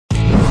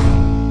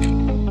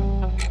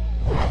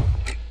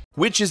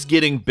Which is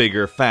getting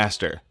bigger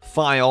faster,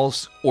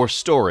 files or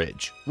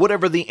storage?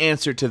 Whatever the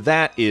answer to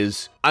that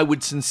is, I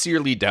would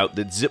sincerely doubt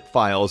that zip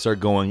files are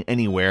going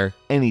anywhere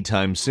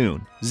anytime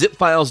soon. Zip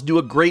files do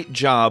a great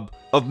job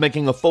of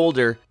making a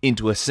folder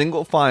into a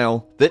single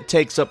file that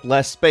takes up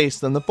less space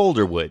than the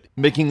folder would,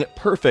 making it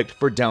perfect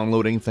for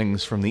downloading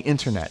things from the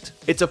internet.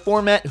 It's a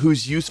format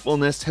whose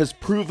usefulness has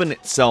proven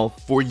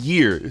itself for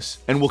years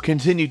and will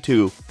continue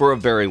to for a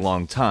very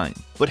long time.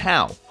 But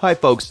how? Hi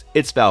folks,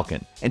 it's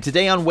Falcon, and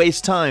today on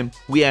Waste Time,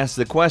 we ask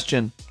the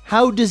question,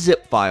 how do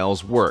zip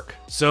files work?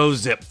 So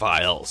zip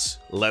files,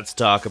 let's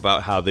talk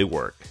about how they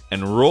work.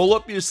 And roll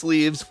up your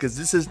sleeves, because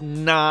this is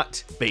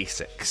not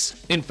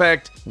basics. In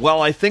fact,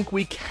 while I think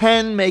we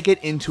can make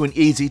it into an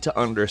easy to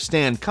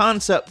understand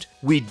concept,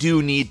 we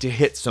do need to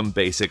hit some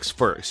basics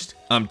first.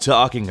 I'm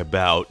talking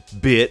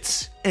about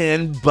bits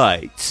and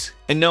bytes.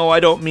 And no, I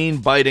don't mean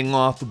biting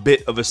off a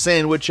bit of a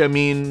sandwich, I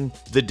mean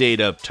the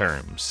data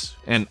terms.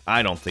 And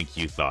I don't think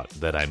you thought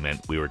that I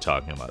meant we were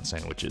talking about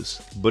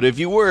sandwiches. But if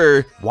you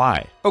were,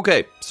 why?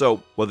 Okay,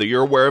 so whether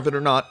you're aware of it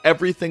or not,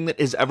 everything that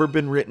has ever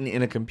been written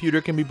in a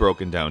computer can be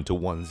broken down to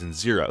ones and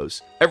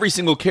zeros. Every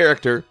single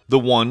character, the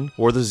 1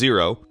 or the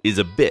 0, is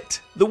a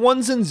bit. The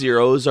ones and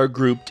zeros are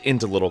grouped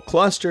into little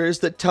clusters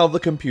that tell the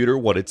computer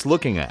what it's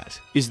looking at.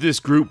 Is this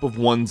group of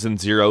ones and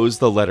zeros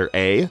the letter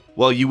A?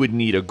 Well, you would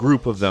need a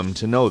group of them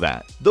to know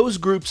that. Those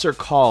groups are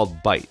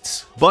called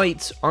bytes.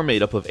 Bytes are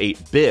made up of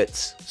 8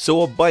 bits,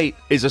 so a byte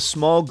is a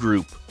small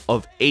group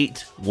of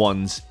 8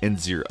 ones and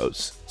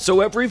zeros. So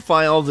every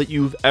file that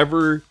you've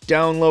ever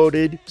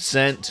downloaded,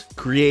 sent,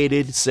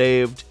 created,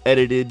 saved,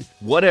 edited,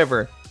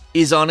 whatever,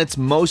 is on its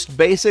most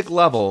basic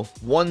level,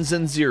 ones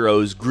and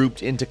zeros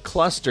grouped into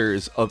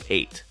clusters of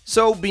 8.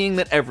 So being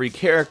that every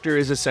character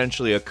is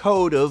essentially a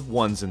code of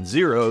ones and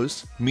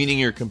zeros, meaning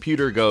your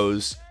computer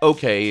goes,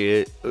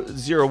 okay,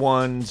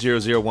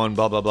 01001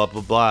 blah blah blah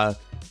blah blah,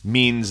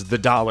 means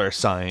the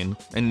 $sign,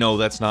 and no,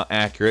 that's not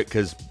accurate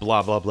because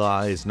blah blah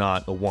blah is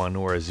not a 1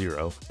 or a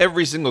 0.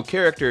 Every single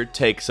character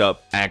takes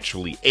up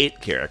actually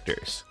 8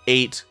 characters,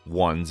 8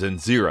 ones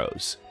and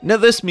zeros. Now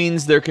this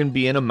means there can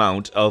be an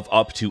amount of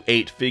up to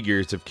 8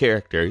 figures of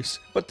characters,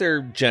 but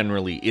there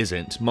generally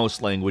isn't.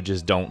 Most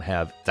languages don't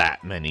have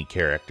that many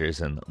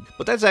characters in them.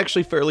 But that's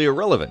actually fairly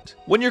irrelevant.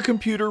 When your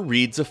computer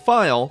reads a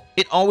file,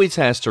 it always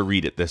has to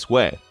read it this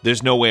way.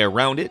 There's no way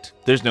around it.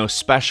 There's no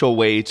special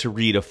way to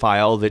read a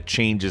file that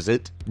changes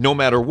it. No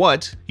matter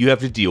what, you have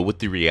to deal with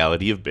the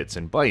reality of bits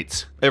and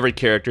bytes. Every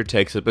character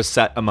takes up a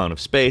set amount of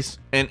space,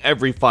 and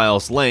every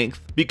file's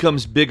length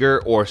becomes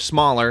bigger or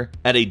smaller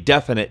at a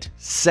definite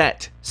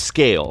set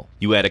scale.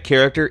 You add a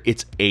character,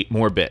 it's 8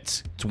 more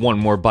bits. It's 1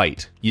 more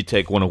byte. You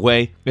take one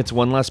away, it's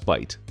 1 less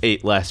byte.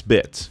 8 less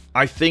bits.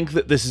 I think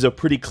that this is a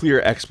pretty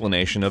clear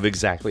explanation of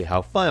exactly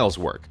how files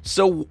work.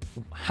 So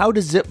how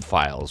do zip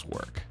files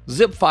work?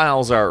 Zip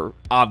files are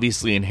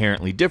obviously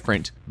inherently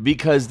different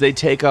because they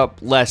take up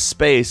less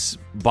space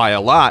by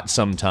a lot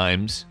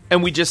sometimes.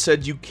 And we just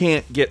said you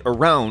can't get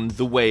around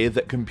the way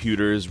that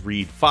computers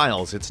read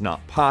files. It's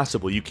not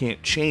possible. You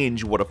can't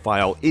change what a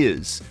file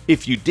is.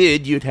 If you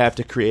did, you'd have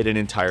to create an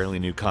entirely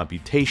new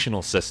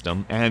computational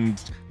system,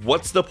 and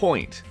what's the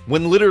point?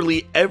 When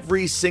literally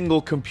every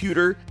single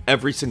computer,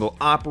 every single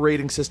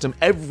operating system,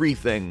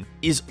 everything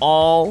is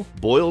all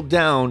boiled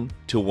down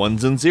to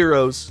ones and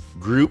zeros,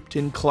 grouped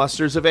in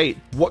clusters of 8.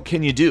 What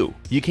can you do?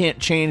 You can't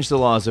change the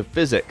laws of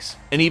physics.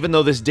 And even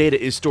though this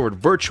data is stored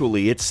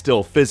virtually, it's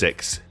still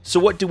physics. So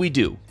what do?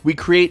 We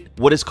create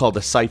what is called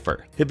a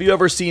cipher. Have you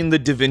ever seen the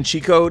Da Vinci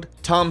Code?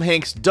 Tom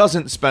Hanks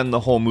doesn't spend the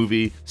whole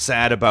movie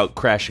sad about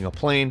crashing a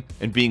plane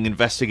and being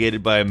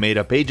investigated by a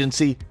made-up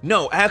agency.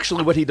 No,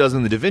 actually what he does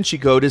in the Da Vinci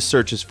Code is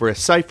searches for a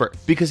cipher,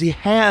 because he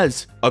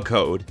has a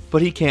code,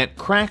 but he can't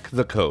crack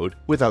the code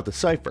without the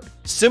cipher.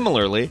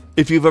 Similarly,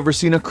 if you've ever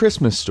seen A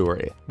Christmas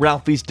Story,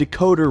 Ralphie's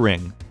decoder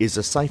ring is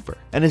a cipher,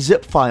 and a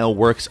zip file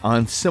works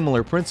on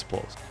similar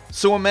principles.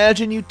 So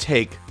imagine you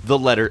take the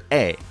letter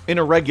A. In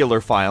a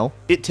regular file,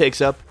 it takes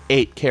up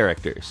 8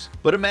 characters.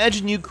 But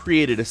imagine you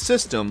created a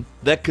system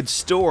that could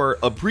store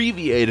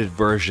abbreviated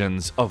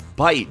versions of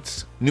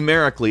bytes,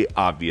 numerically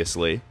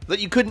obviously,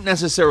 that you couldn't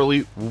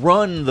necessarily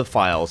run the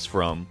files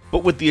from,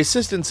 but with the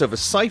assistance of a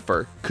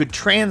cipher, could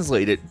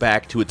translate it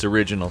back to its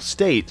original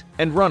state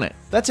and run it.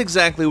 That's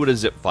exactly what a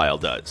zip file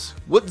does.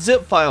 What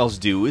zip files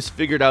do is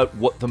figure out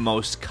what the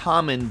most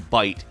common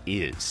byte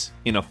is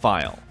in a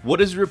file. What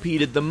is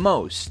repeated the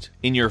most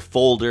in your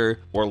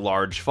folder or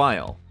large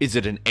file? Is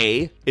it an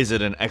A? Is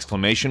it an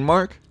exclamation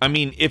mark? I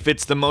mean, if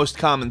it's the most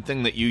common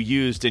thing that you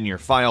used in your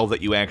file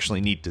that you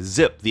actually need to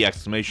zip, the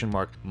exclamation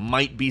mark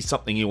might be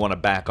something you want to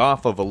back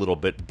off of a little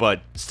bit,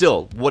 but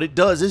still, what it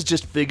does is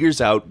just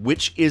figures out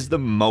which is the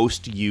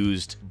most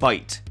used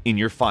byte in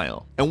your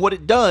file. And what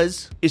it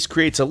does is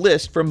creates a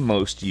list from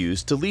most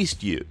used to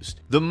least used.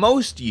 The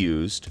most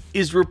used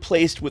is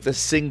replaced with a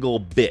single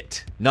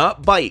bit,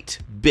 not byte,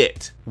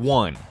 bit.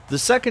 1. The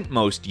second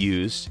most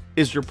used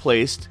is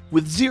replaced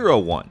with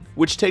 01,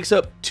 which takes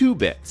up 2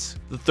 bits.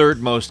 The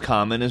third most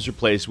common is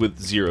replaced with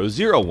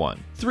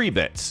 001, 3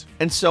 bits,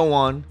 and so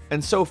on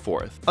and so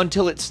forth,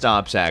 until it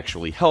stops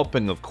actually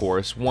helping, of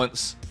course,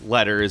 once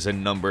letters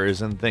and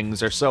numbers and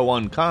things are so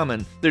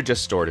uncommon, they're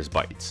just stored as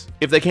bytes.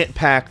 If they can't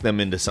pack them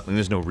into something,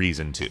 there's no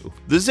reason to.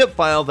 The zip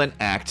file then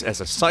acts as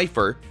a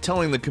cipher,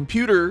 telling the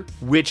computer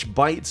which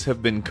bytes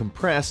have been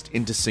compressed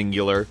into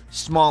singular,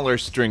 smaller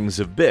strings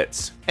of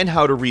bits, and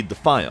how to read the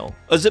file.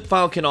 A zip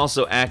file can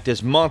also act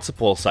as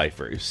multiple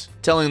ciphers,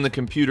 telling the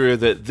computer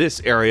that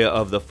this area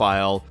of the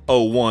file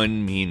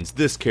 01 means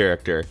this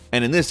character,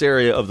 and in this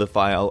area of the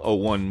file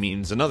 01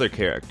 means another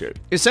character.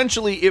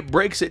 Essentially, it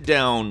breaks it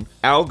down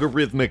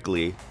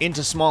algorithmically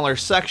into smaller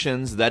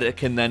sections that it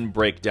can then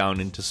break down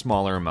into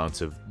smaller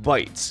amounts of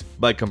bytes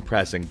by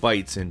compressing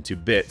bytes into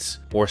bits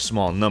or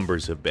small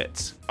numbers of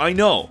bits. I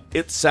know,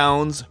 it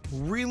sounds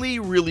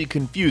really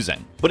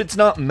confusing, but it's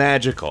not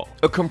magical.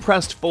 A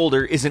compressed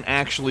folder isn't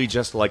actually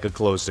just like a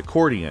closed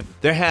accordion.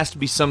 There has to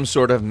be some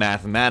sort of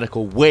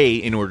mathematical way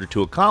in order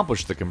to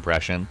accomplish the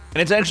compression,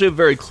 and it's actually a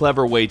very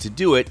clever way to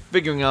do it,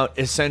 figuring out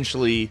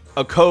essentially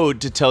a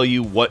code to tell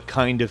you what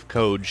kind of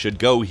code should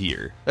go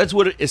here. That's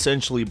what it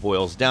essentially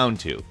boils down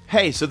to.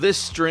 Hey, so this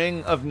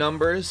string of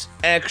numbers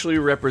actually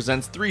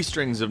represents 3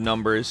 strings of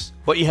numbers,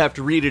 but you have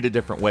to read it a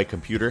different way,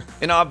 computer.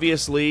 And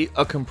obviously,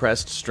 a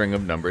compressed string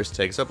of numbers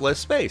takes up less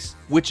space,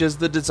 which is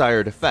the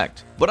desired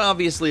effect. But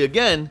obviously,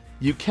 again,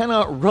 you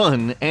cannot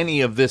run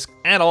any of this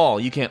at all.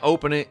 You can't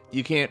open it,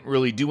 you can't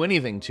really do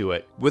anything to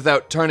it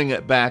without turning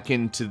it back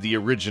into the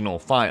original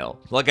file.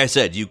 Like I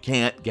said, you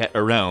can't get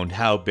around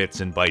how bits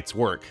and bytes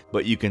work,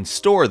 but you can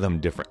store them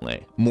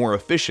differently, more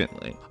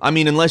efficiently. I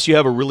mean, unless you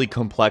have a really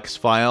complex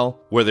file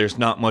where there's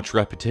not much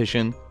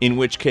repetition, in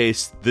which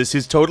case this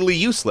is totally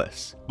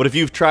useless. But if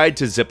you've tried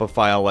to zip a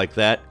file like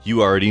that,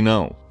 you already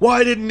know.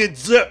 Why didn't it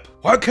zip?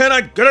 Why can't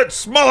I get it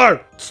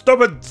smaller?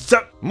 Stupid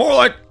zip. More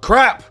like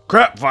crap.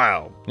 Crap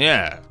file.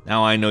 Yeah,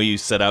 now I know you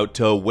set out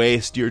to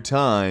waste your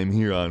time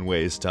here on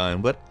Waste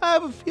Time, but I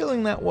have a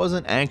feeling that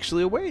wasn't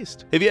actually a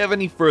waste. If you have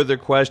any further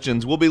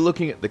questions, we'll be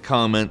looking at the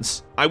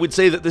comments. I would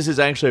say that this is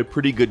actually a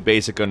pretty good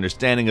basic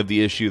understanding of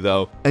the issue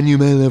though, and you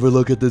may never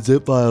look at the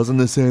zip files in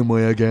the same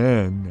way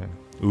again.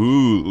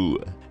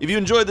 Ooh. If you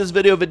enjoyed this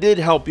video, if it did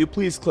help you,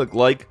 please click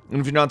like,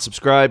 and if you're not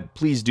subscribed,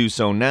 please do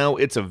so now.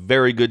 It's a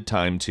very good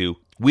time to.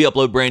 We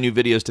upload brand new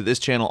videos to this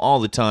channel all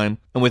the time,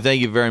 and we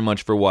thank you very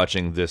much for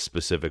watching this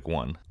specific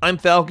one. I'm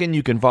Falcon,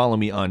 you can follow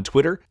me on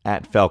Twitter,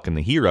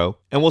 @FalconTheHero,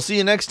 and we'll see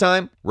you next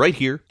time, right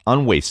here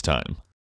on Waste Time.